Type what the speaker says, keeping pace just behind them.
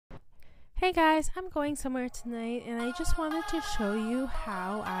Hey guys, I'm going somewhere tonight and I just wanted to show you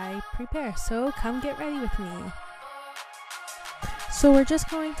how I prepare, so come get ready with me. So we're just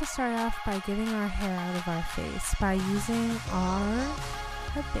going to start off by getting our hair out of our face by using our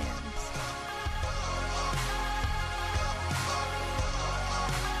headbands.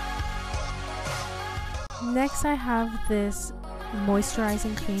 Next I have this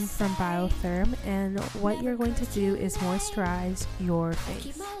moisturizing cream from Biotherm, and what you're going to do is moisturize your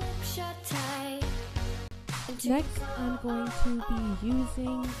face. Next, I'm going to be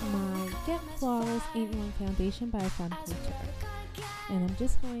using my Get Flawless 8-in-1 foundation by Femme Couture, and I'm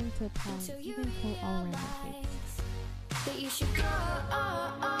just going to apply an even coat all around my face.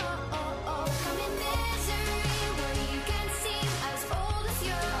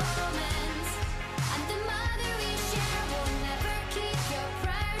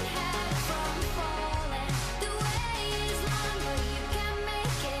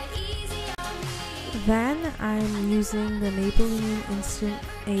 Then I'm using the Maybelline Instant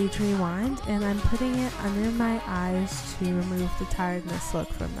Age Rewind, and I'm putting it under my eyes to remove the tiredness look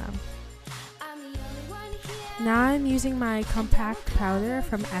from them. Now I'm using my compact powder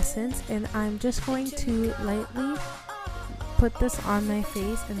from Essence, and I'm just going to lightly put this on my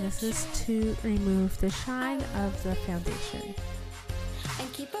face, and this is to remove the shine of the foundation.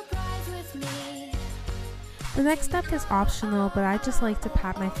 The next step is optional, but I just like to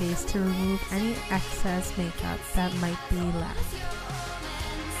pat my face to remove any excess makeup that might be left.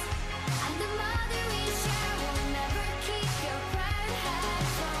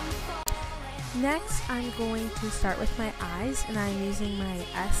 Next, I'm going to start with my eyes, and I'm using my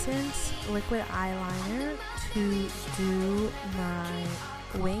Essence liquid eyeliner to do my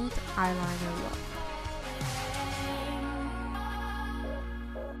winged eyeliner look.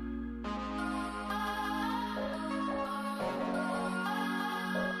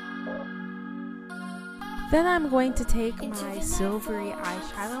 Then I'm going to take my silvery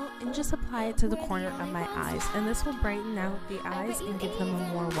eyeshadow and just apply it to the corner of my eyes, and this will brighten out the eyes and give them a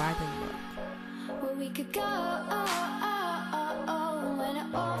more widened look. Where we could go, when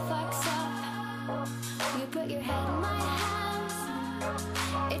it all fucks up. You put your head in my hands.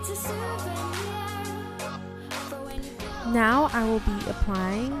 It's a souvenir. Now I will be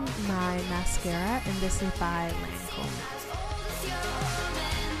applying my mascara, and this is by Lancome.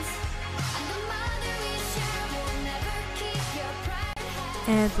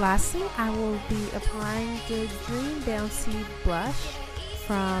 And lastly, I will be applying the Green Bouncy blush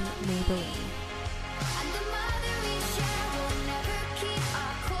from Maybelline.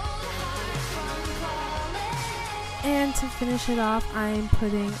 And to finish it off, I'm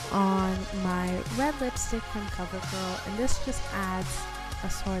putting on my red lipstick from Covergirl, and this just adds a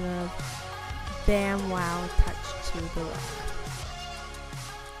sort of bam wow touch to the look.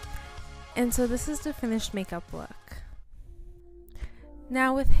 And so this is the finished makeup look.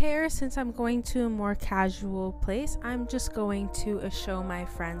 Now with hair, since I'm going to a more casual place, I'm just going to a show my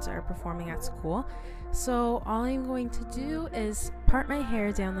friends are performing at school. So all I'm going to do is part my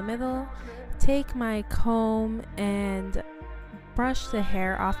hair down the middle, take my comb and brush the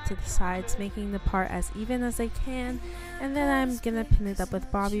hair off to the sides, making the part as even as I can, and then I'm gonna pin it up with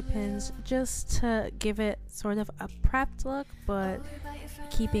bobby pins just to give it sort of a prepped look, but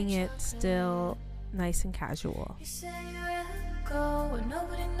keeping it still nice and casual. When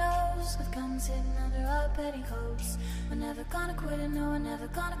nobody knows, with guns hidden under our petticoats. We're never gonna quit it, no, we're never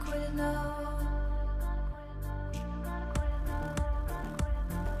gonna quit it, no.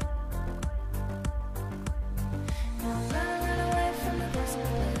 Now run away from the blessing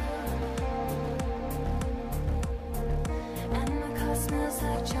blue, and my car smells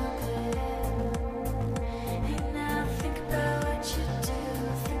like chocolate. Hey now, think about what you do,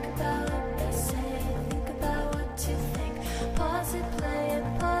 think about what they say, think about what you think.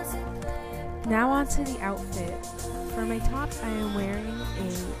 Now onto the outfit. For my top, I am wearing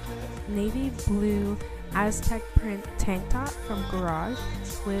a navy blue Aztec print tank top from Garage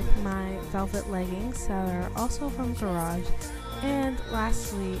with my velvet leggings that are also from Garage, and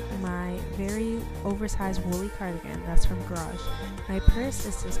lastly my very oversized woolly cardigan that's from Garage. My purse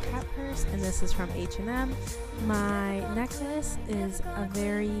is this cat purse, and this is from H&M. My necklace is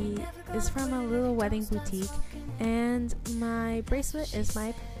from a little wedding boutique, and my bracelet is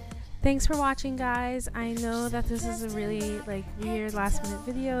my. Thanks for watching, guys. I know that this is a really weird last minute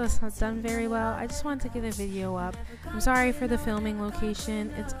video. It's not done very well. I just wanted to get a video up. I'm sorry for the filming location.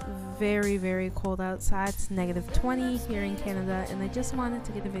 It's very, very cold outside. It's -20 here in Canada, and I just wanted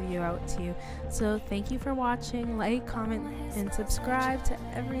to get a video out to you. So thank you for watching. Like, comment, and subscribe to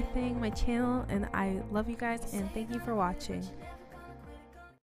everything, my channel, and I love you guys, and thank you for watching.